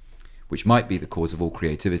chasing, which might be the cause of all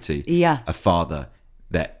creativity, a father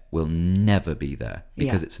that will never be there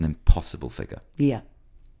because it's an impossible figure.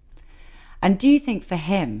 And do you think for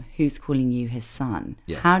him, who's calling you his son,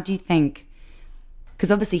 how do you think,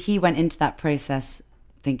 because obviously he went into that process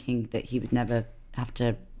thinking that he would never have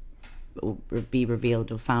to or be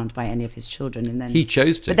revealed or found by any of his children, and then he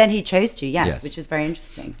chose to. But then he chose to, yes, which is very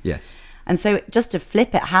interesting. Yes. And so just to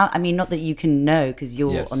flip it, not that you can know because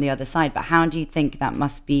you're on the other side, but how do you think that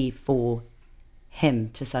must be for him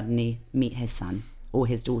to suddenly meet his son or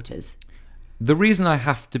his daughters? The reason I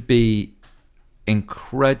have to be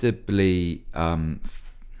incredibly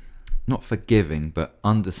not forgiving but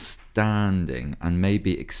understanding and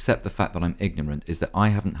maybe accept the fact that I'm ignorant is that I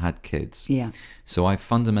haven't had kids. So I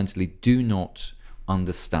fundamentally do not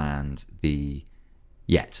understand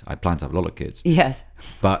yet. I plan to have a lot of kids. Yes.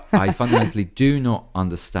 But I fundamentally do not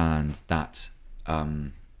understand that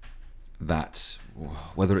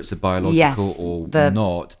whether it's a biological or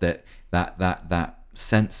not, that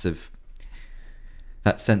sense of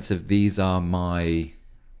these are my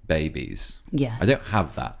babies. Yes. I don't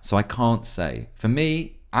have that. So I can't say. For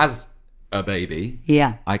me, as a baby,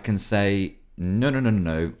 I can say,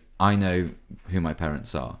 no, I know who my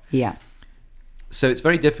parents are. So it's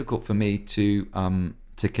very difficult for me to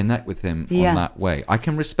connect with him on that way. I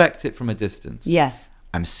can respect it from a distance.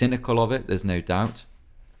 I'm cynical of it, there's no doubt.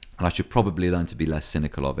 And I should probably learn to be less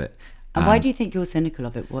cynical of it. And why do you think you're cynical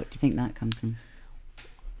of it? What do you think that comes from?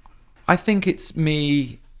 I think it's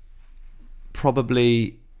me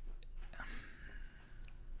probably...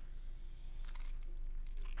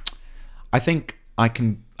 I think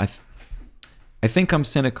I'm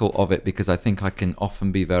cynical of it because I think I can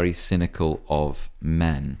often be very cynical of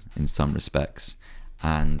men in some respects.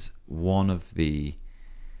 And one of the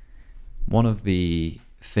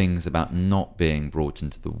things about not being brought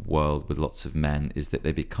into the world with lots of men is that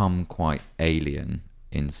they become quite alien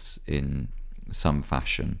in some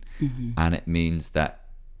fashion. And it means that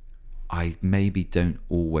I maybe don't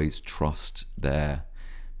always trust their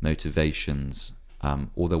motivations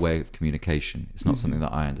or their way of communication. It's not something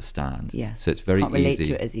that I understand. Yes. So it's very Can't easy. relate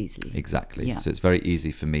to it as easily. Exactly. Yeah. So it's very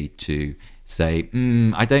easy for me to say,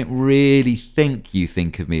 I don't really think you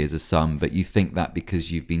think of me as a son, but you think that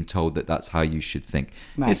because you've been told that that's how you should think.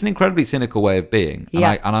 Right. It's an incredibly cynical way of being.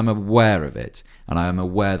 Yeah. And I'm aware of it. And I am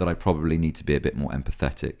aware that I probably need to be a bit more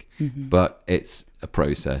empathetic. But it's a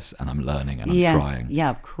process, and I'm learning, and I'm trying.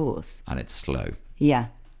 Yeah, of course. And it's slow. Yeah.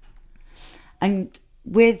 And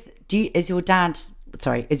is your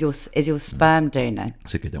sperm donor,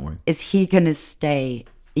 It's okay, don't worry. is he going to stay,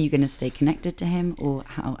 are you going to stay connected to him, or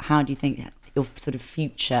how do you think your sort of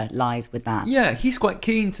future lies with that? Yeah, he's quite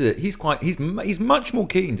keen to. He's much more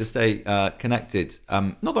keen to stay connected.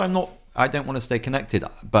 Not that I don't want to stay connected,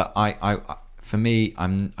 but for me,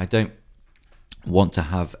 I don't want to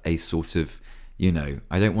have a sort of,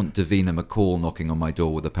 I don't want Davina McCall knocking on my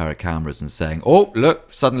door with a pair of cameras and saying, "Oh,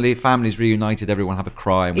 look, suddenly family's reunited, everyone have a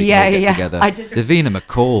cry and we can all get together." Davina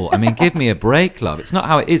McCall, I mean, give me a break, love. It's not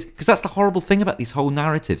how it is, because that's the horrible thing about these whole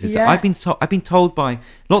narratives is that I've been told by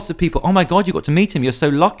lots of people, "Oh my God, you got to meet him, you're so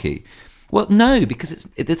lucky." Well, no, because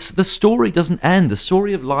it's the story doesn't end. The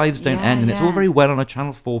story of lives don't end, and it's all very well on a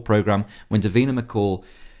Channel 4 program when Davina McCall,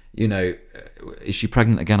 is she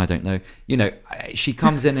pregnant again? I don't know. She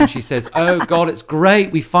comes in and she says, "Oh God, it's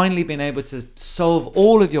great. We've finally been able to solve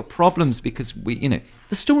all of your problems because the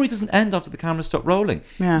story doesn't end after the cameras stop rolling.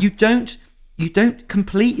 Yeah. You don't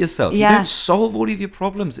complete yourself. Yeah. You don't solve all of your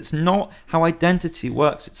problems. It's not how identity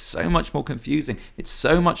works. It's so much more confusing. It's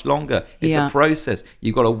so much longer. It's a process.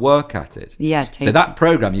 You've got to work at it. Yeah, So totally. that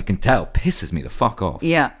program, you can tell, pisses me the fuck off.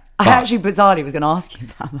 Yeah. But- I actually bizarrely was going to ask you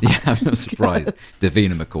about that. Yeah, I'm not surprised.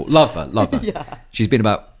 Davina McCall. Love her. Yeah. She's been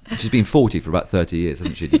 40 for about 30 years,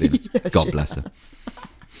 hasn't she, Davina? God bless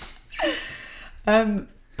her.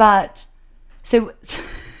 But so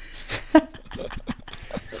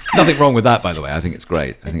Nothing wrong with that, by the way. I think it's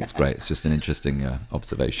great. It's just an interesting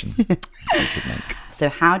observation you could make. So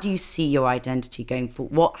how do you see your identity going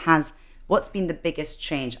forward? What's been the biggest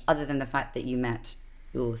change other than the fact that you met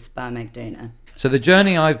your sperm egg donor? So the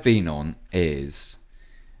journey I've been on is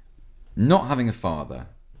not having a father.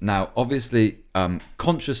 Now, obviously,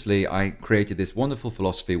 consciously, I created this wonderful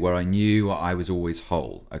philosophy where I knew I was always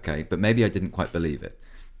whole, okay? But maybe I didn't quite believe it.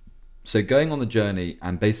 So going on the journey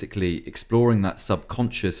and basically exploring that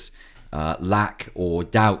subconscious lack or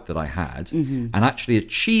doubt that I had, and actually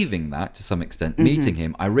achieving that to some extent, meeting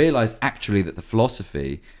him, I realized actually that the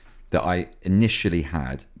philosophy that I initially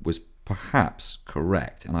had was perhaps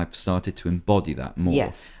correct, and I've started to embody that more.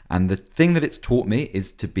 Yes. And the thing that it's taught me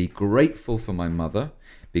is to be grateful for my mother,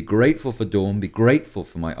 be grateful for Dawn, be grateful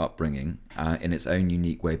for my upbringing in its own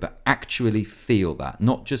unique way, but actually feel that,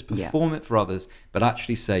 not just perform it for others, but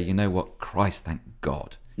actually say, you know what, Christ, thank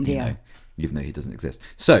God, even though he doesn't exist.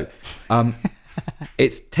 So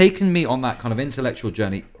it's taken me on that kind of intellectual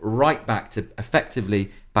journey right back to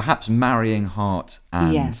effectively perhaps marrying heart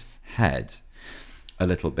and head a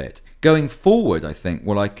little bit. Going forward, I think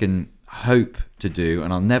what I can hope to do,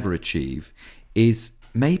 and I'll never achieve, is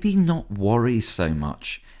maybe not worry so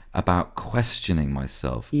much about questioning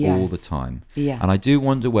myself all the time. Yeah. And I do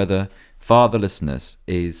wonder whether fatherlessness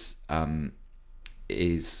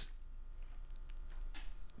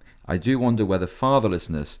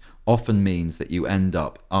often means that you end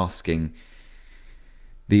up asking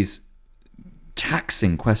these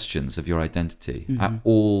taxing questions of your identity at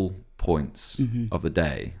all points of the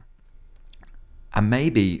day. And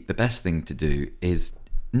maybe the best thing to do is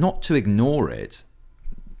not to ignore it,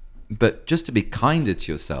 but just to be kinder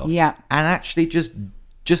to yourself. Yeah. And actually just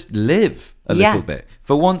live a little bit.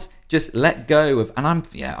 For once, just let go of, and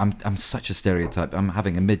I'm such a stereotype. I'm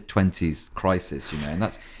having a mid-20s crisis, and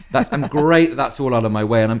that's I'm great that's all out of my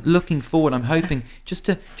way, and I'm looking forward. I'm hoping just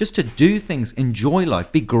to do things, enjoy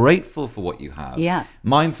life, be grateful for what you have. Yeah.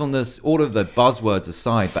 Mindfulness, all of the buzzwords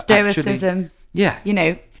aside, Stoicism. But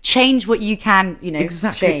actually, change what you can,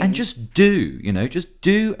 exactly, change. and just do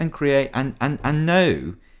and create and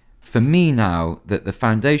know. For me now that the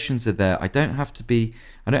foundations are there, I don't have to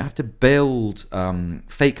build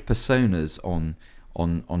fake personas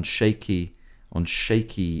on shaky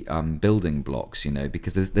building blocks,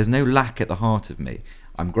 because there's no lack at the heart of me.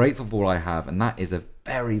 I'm grateful for what I have, and that is a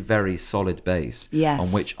very, very solid base on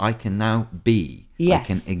which I can now be. I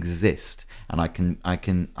can exist, and I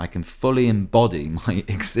can fully embody my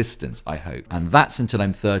existence, I hope. And that's until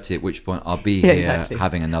I'm 30, at which point I'll be here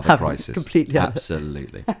having another crisis. Completely.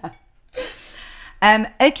 Absolutely.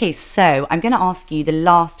 Okay, so I'm going to ask you the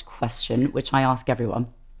last question, which I ask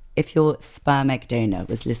everyone. If your sperm egg donor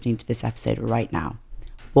was listening to this episode right now,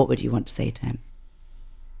 what would you want to say to him?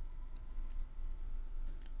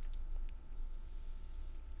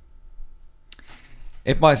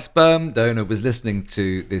 If my sperm donor was listening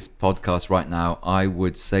to this podcast right now, I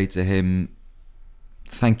would say to him,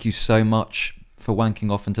 thank you so much for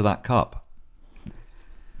wanking off into that cup,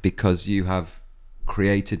 because you have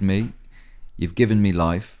created me, you've given me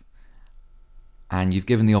life, and you've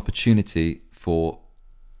given the opportunity for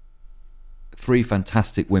 3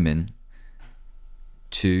 fantastic women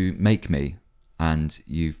to make me, and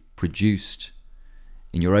you've produced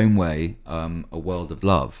in your own way a world of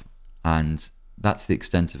love, and that's the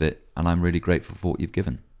extent of it, and I'm really grateful for what you've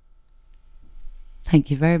given. Thank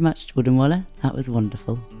you very much, Jordan Waller. That was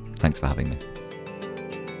wonderful. Thanks for having me.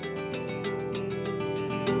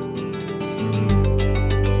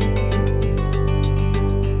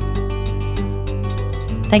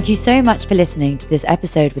 Thank you so much for listening to this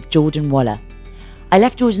episode with Jordan Waller. I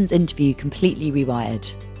left Jordan's interview completely rewired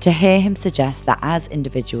to hear him suggest that as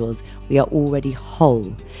individuals, we are already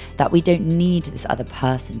whole, that we don't need this other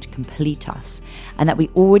person to complete us, and that we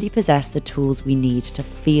already possess the tools we need to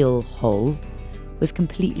feel whole, was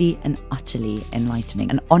completely and utterly enlightening.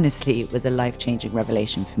 And honestly, it was a life-changing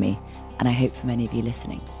revelation for me, and I hope for many of you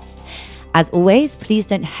listening. As always, please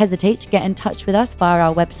don't hesitate to get in touch with us via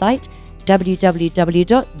our website,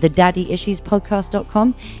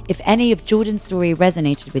 www.thedaddyissuespodcast.com, if any of Jordan's story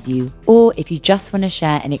resonated with you, or if you just want to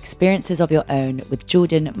share any experiences of your own with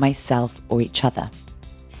Jordan, myself, or each other.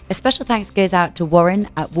 A special thanks goes out to Warren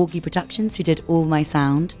at Walkie Productions, who did all my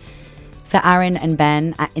sound, for Aaron and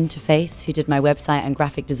Ben at Interface, who did my website and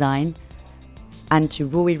graphic design, and to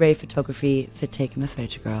Rory Ray Photography for taking the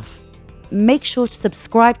photograph. Make sure to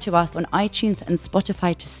subscribe to us on iTunes and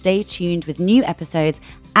Spotify to stay tuned with new episodes,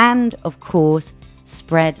 and of course,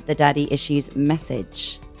 spread the Daddy Issues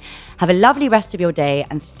message. Have a lovely rest of your day,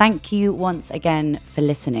 and thank you once again for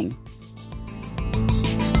listening.